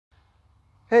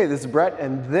Hey, this is Brett,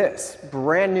 and this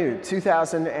brand new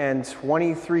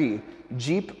 2023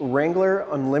 Jeep Wrangler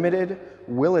Unlimited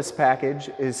Willys package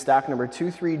is stock number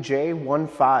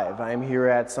 23J15. I am here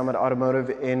at Summit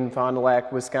Automotive in Fond du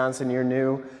Lac, Wisconsin, your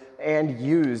new and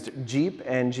used Jeep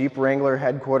and Jeep Wrangler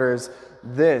headquarters.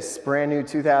 This brand new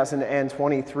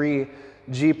 2023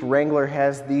 Jeep Wrangler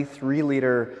has the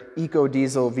 3-liter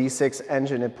EcoDiesel V6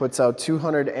 engine. It puts out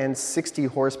 260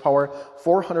 horsepower,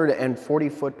 442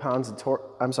 foot-pounds of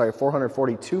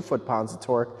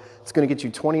torque. It's going to get you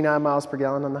 29 miles per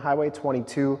gallon on the highway,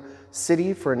 22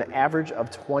 city for an average of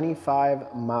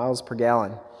 25 miles per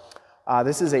gallon.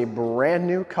 This is a brand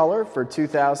new color for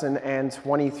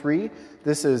 2023.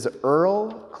 This is Earl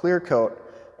Clear Coat,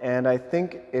 and I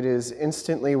think it is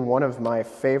instantly one of my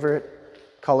favorite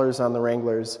colors on the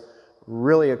Wranglers.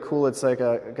 Really a cool, it's like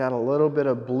got a little bit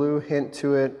of blue hint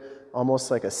to it,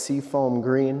 almost like a seafoam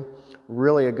green.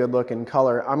 Really a good looking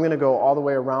color. I'm gonna go all the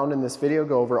way around in this video,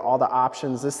 go over all the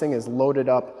options. This thing is loaded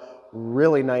up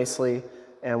really nicely,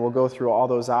 and we'll go through all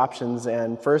those options.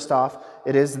 And first off,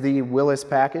 it is the Willys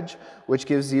package, which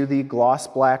gives you the gloss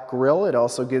black grille. It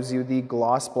also gives you the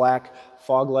gloss black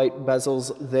fog light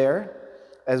bezels there,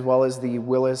 as well as the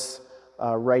Willys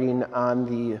writing on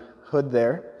the hood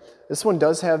there. This one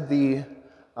does have the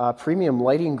premium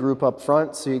lighting group up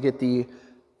front, so you get the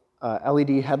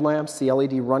LED headlamps, the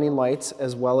LED running lights,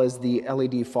 as well as the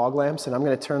LED fog lamps, and I'm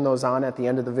going to turn those on at the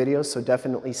end of the video, so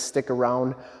definitely stick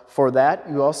around for that.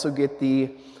 You also get the,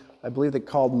 I believe they're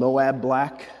called Moab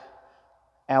Black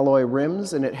alloy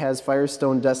rims, and it has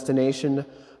Firestone Destination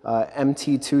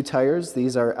MT2 tires.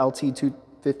 These are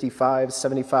LT255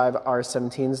 75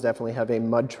 R17s, definitely have a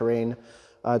mud terrain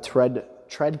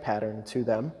tread pattern to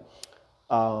them.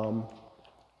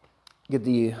 Get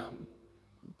the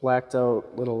blacked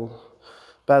out little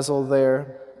bezel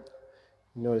there.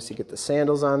 Notice you get the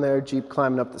sandals on there, Jeep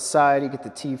climbing up the side. You get the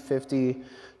T50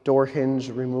 door hinge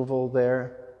removal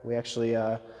there. We actually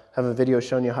have a video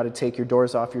showing you how to take your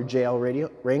doors off your JL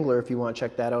Wrangler if you want to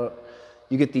check that out.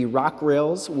 You get the rock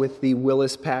rails with the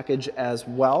Willys package as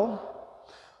well.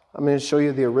 I'm going to show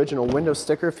you the original window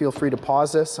sticker. Feel free to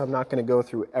pause this. I'm not going to go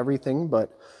through everything,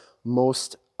 but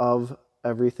most of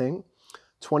everything.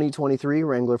 2023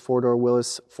 Wrangler 4-door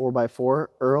Willys 4x4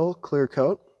 Earl Clear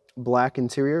Coat, black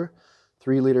interior,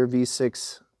 3-liter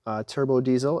V6 turbo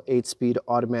diesel, 8-speed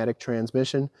automatic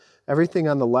transmission. Everything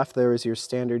on the left there is your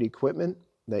standard equipment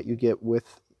that you get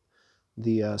with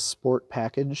the sport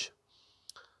package,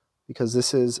 because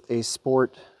this is a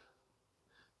sport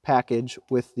package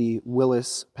with the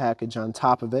Willys package on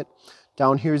top of it.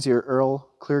 Down here's your Earl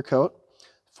Clear Coat,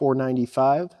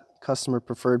 $495. Customer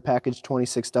preferred package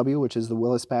 26W, which is the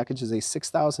Willys package, is a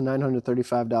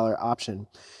 $6,935 option.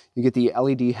 You get the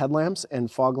LED headlamps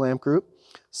and fog lamp group,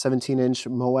 17-inch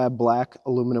Moab black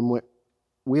aluminum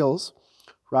wheels,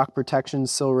 rock protection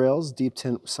sill rails, deep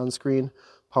tint sunscreen,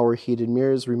 power heated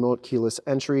mirrors, remote keyless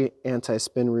entry,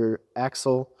 anti-spin rear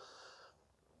axle,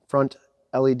 front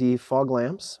LED fog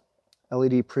lamps,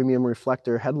 LED premium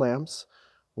reflector headlamps,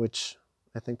 which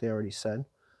I think they already said,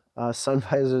 sun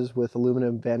visors with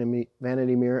aluminum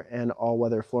vanity mirror, and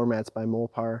all-weather floor mats by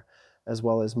Mopar, as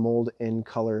well as mold-in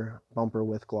color bumper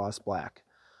with gloss black,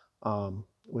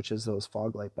 which is those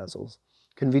fog light bezels.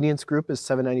 Convenience group is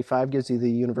 $795, gives you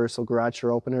the universal garage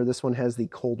door opener. This one has the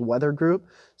cold weather group,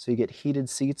 so you get heated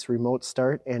seats, remote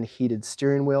start, and heated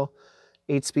steering wheel.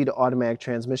 8-speed automatic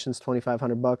transmissions,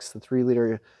 $2,500. The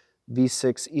 3-liter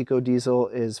V6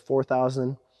 EcoDiesel is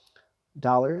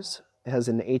 $4,000. It has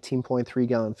an 18.3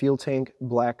 gallon fuel tank.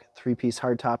 Black 3-piece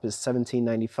hardtop is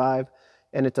 $1795,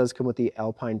 and it does come with the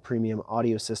Alpine Premium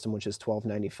audio system, which is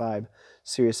 $1295.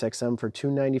 Sirius XM for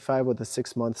 $295 with a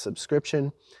 6-month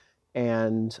subscription,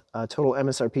 and total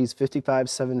MSRP is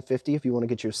 $55,750. If you want to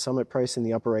get your Summit price, in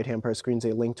the upper right-hand part of the screen is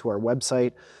a link to our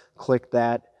website. Click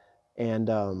that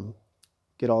and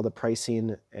get all the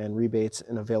pricing and rebates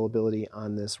and availability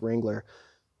on this Wrangler.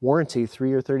 Warranty,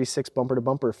 3-year 36 bumper to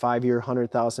bumper, 5-year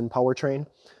 100,000 powertrain.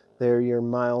 They're your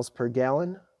miles per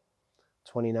gallon,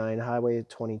 29 highway,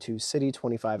 22 city,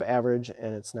 25 average,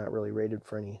 and it's not really rated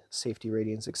for any safety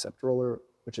ratings except roller,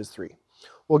 which is 3.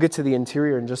 We'll get to the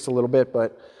interior in just a little bit,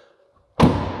 but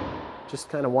just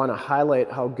kind of want to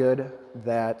highlight how good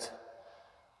that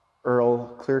Earl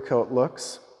Clear Coat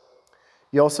looks.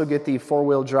 You also get the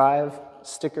 4-wheel drive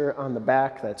sticker on the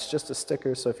back. That's just a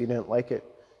sticker, so if you didn't like it,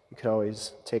 you could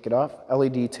always take it off.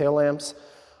 LED tail lamps.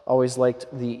 Always liked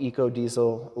the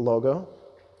EcoDiesel logo.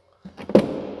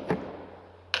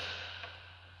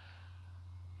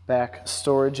 Back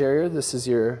storage area. This is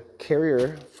your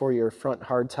carrier for your front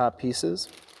hardtop pieces.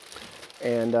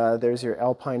 And there's your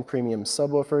Alpine Premium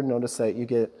subwoofer. Notice that you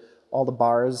get all the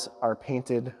bars are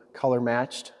painted color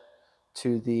matched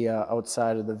to the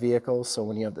outside of the vehicle, so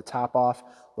when you have the top off,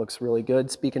 looks really good.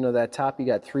 Speaking of that top, you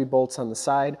got 3 bolts on the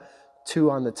side, 2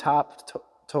 on the top,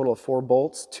 total of 4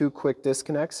 bolts, 2 quick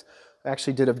disconnects. I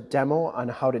actually did a demo on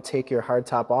how to take your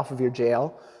hardtop off of your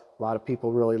JL. A lot of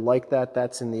people really like that.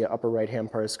 That's in the upper right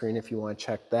hand part of the screen if you want to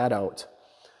check that out.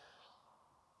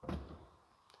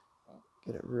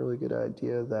 Get a really good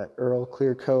idea of that Earl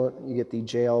clear coat. You get the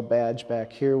JL badge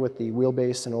back here with the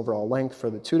wheelbase and overall length for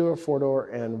the 2-door, 4-door,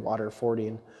 and water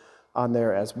fording on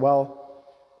there as well.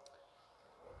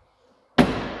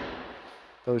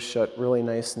 Those shut really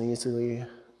nice and easily.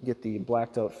 Get the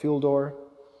blacked out fuel door.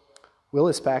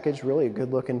 Willys package, really a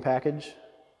good looking package.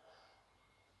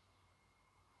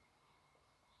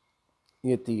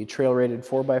 You get the trail rated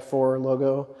 4x4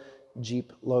 logo,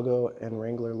 Jeep logo, and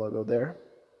Wrangler logo there.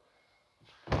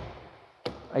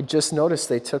 I just noticed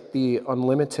they took the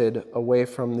Unlimited away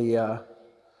from the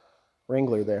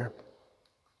Wrangler there.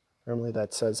 Normally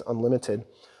that says Unlimited.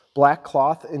 Black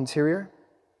cloth interior.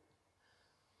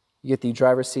 You get the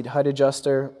driver's seat height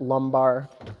adjuster, lumbar.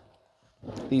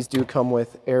 These do come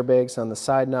with airbags on the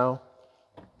side now.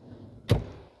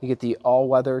 You get the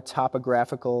all-weather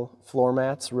topographical floor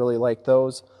mats. Really like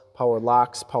those. Power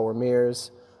locks, power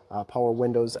mirrors, power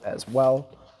windows as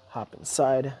well. Hop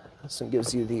inside. This one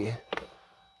gives you the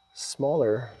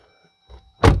smaller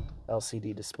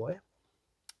LCD display,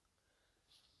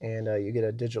 and you get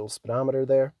a digital speedometer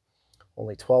there.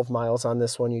 Only 12 miles on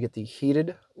this one. You get the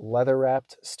heated leather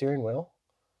wrapped steering wheel,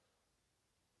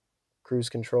 cruise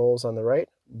controls on the right,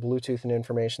 Bluetooth and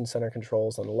information center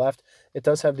controls on the left. It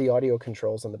does have the audio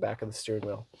controls on the back of the steering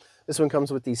wheel. This one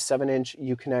comes with the 7-inch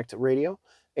Uconnect radio,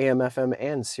 AM, FM,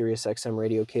 and Sirius XM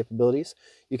radio capabilities.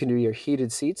 You can do your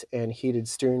heated seats and heated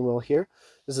steering wheel here.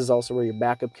 This is also where your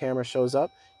backup camera shows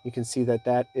up. You can see that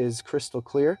that is crystal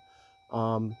clear.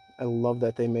 I love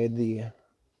that they made the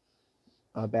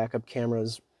backup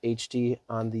cameras HD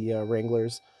on the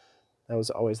Wranglers. That was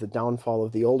always the downfall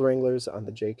of the old Wranglers on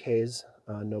the JKs.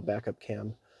 No backup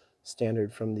cam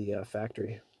standard from the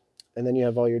factory. And then you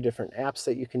have all your different apps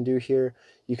that you can do here.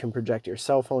 You can project your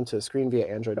cell phone to the screen via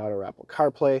Android Auto or Apple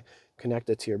CarPlay, connect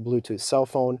it to your Bluetooth cell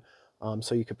phone.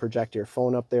 So you could project your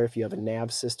phone up there if you have a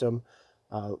nav system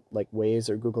like Waze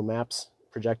or Google Maps,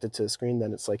 project it to the screen,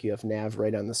 then it's like you have nav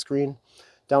right on the screen.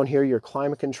 Down here, your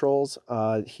climate controls,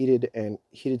 heated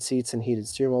seats and heated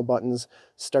steering wheel buttons,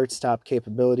 start-stop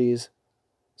capabilities,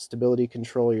 stability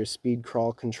control, your speed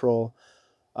crawl control,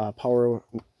 power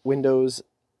windows,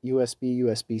 USB,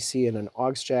 USB-C, and an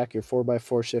aux jack, your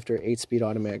 4x4 shifter, 8-speed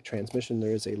automatic transmission.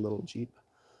 There is a little Jeep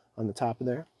on the top of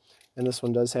there. And this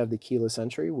one does have the keyless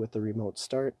entry with the remote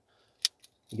start.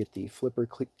 You get the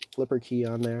flipper key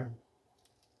on there.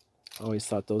 I always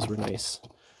thought those were nice.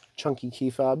 Chunky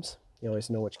key fobs. You always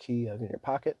know which key you have in your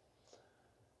pocket.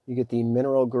 You get the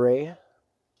mineral gray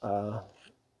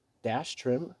dash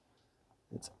trim.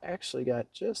 It's actually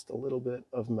got just a little bit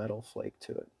of metal flake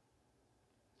to it.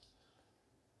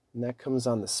 And that comes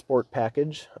on the Sport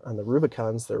package. On the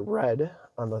Rubicons, they're red.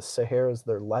 On the Saharas,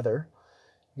 they're leather.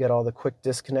 You get all the quick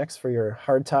disconnects for your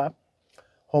hardtop.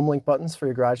 Home link buttons for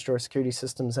your garage door security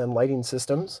systems and lighting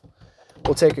systems.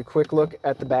 We'll take a quick look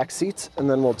at the back seats, and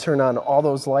then we'll turn on all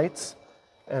those lights,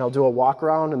 and I'll do a walk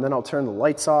around, and then I'll turn the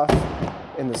lights off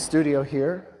in the studio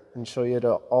here and show you it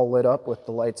all lit up with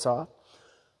the lights off.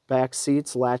 Back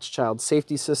seats, latch child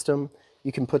safety system.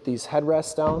 You can put these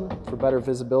headrests down for better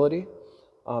visibility,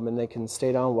 and they can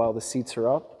stay down while the seats are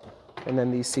up. And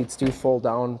then these seats do fold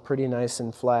down pretty nice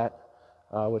and flat,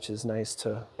 which is nice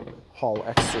to haul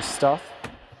extra stuff.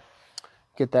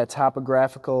 Get that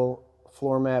topographical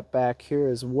floor mat back here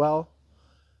as well.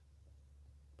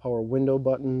 Power window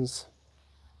buttons,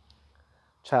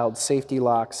 child safety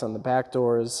locks on the back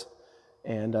doors,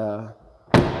 and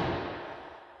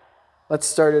let's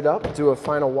start it up, do a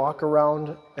final walk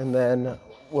around, and then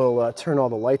we'll turn all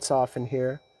the lights off in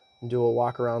here and do a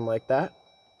walk around like that.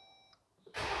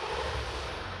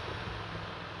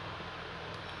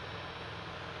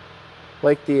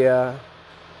 Like the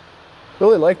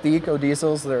really like the Eco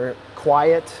Diesels. They're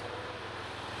quiet,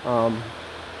 a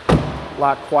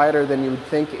lot quieter than you would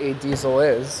think a diesel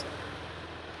is.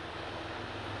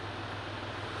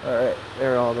 All right,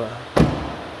 there are all the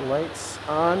lights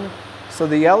on. So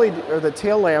the LED or the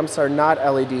tail lamps are not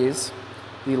LEDs.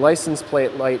 The license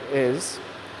plate light is.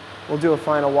 We'll do a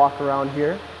final walk around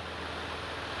here.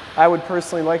 I would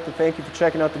personally like to thank you for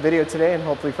checking out the video today, and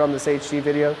hopefully from this HD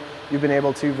video you've been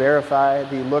able to verify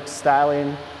the look,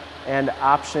 styling, and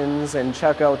options, and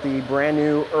check out the brand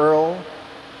new Earl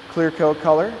clear coat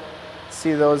color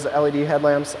See, those LED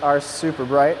headlamps are super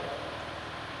bright.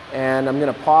 And I'm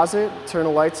gonna pause it, turn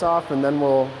the lights off, and then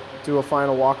we'll do a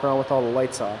final walk around with all the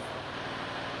lights off.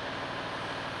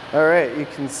 All right, you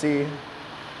can see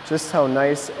just how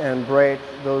nice and bright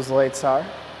those lights are.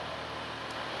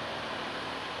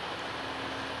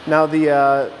 Now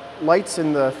the lights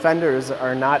in the fenders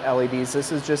are not LEDs.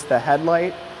 This is just the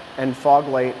headlight and fog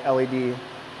light LED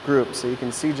group. So you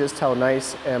can see just how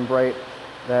nice and bright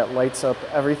that lights up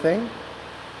everything.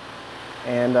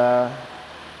 And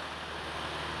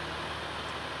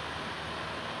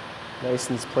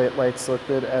license plate lights look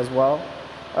good as well.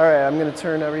 All right, I'm gonna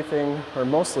turn everything, or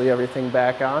mostly everything,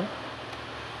 back on.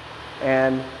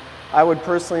 And I would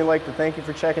personally like to thank you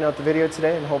for checking out the video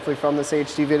today, and hopefully from this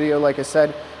HD video, like I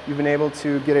said, you've been able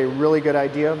to get a really good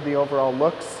idea of the overall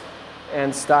looks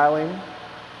and styling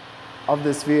of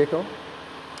this vehicle.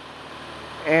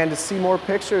 And to see more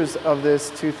pictures of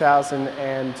this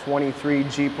 2023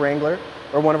 Jeep Wrangler,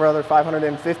 or one of our other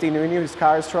 550 new and used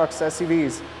cars, trucks,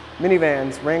 SUVs,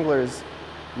 minivans, Wranglers,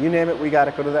 you name it, we got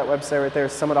it. Go to that website right there,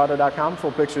 summitauto.com.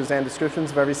 Full pictures and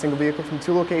descriptions of every single vehicle from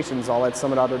 2 locations, all at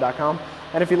summitauto.com.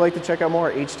 And if you'd like to check out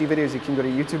more HD videos, you can go to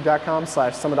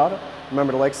youtube.com/summitauto.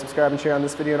 Remember to like, subscribe, and share on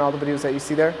this video and all the videos that you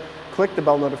see there. Click the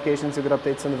bell notifications to get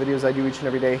updates on the videos I do each and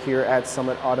every day here at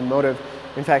Summit Automotive.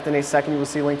 In fact, in a second, you will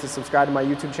see a link to subscribe to my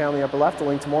YouTube channel in the upper left, a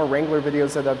link to more Wrangler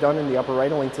videos that I've done in the upper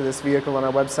right, a link to this vehicle on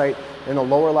our website in the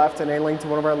lower left, and a link to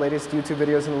one of our latest YouTube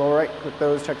videos in the lower right. Click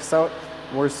those, check us out.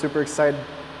 We're super excited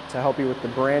to help you with the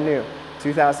brand new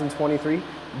 2023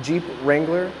 Jeep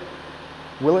Wrangler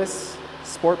Willys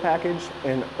Sport Package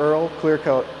in Earl Clear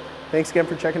Coat. Thanks again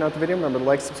for checking out the video. Remember to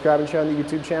like, subscribe, and share on the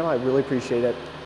YouTube channel. I really appreciate it.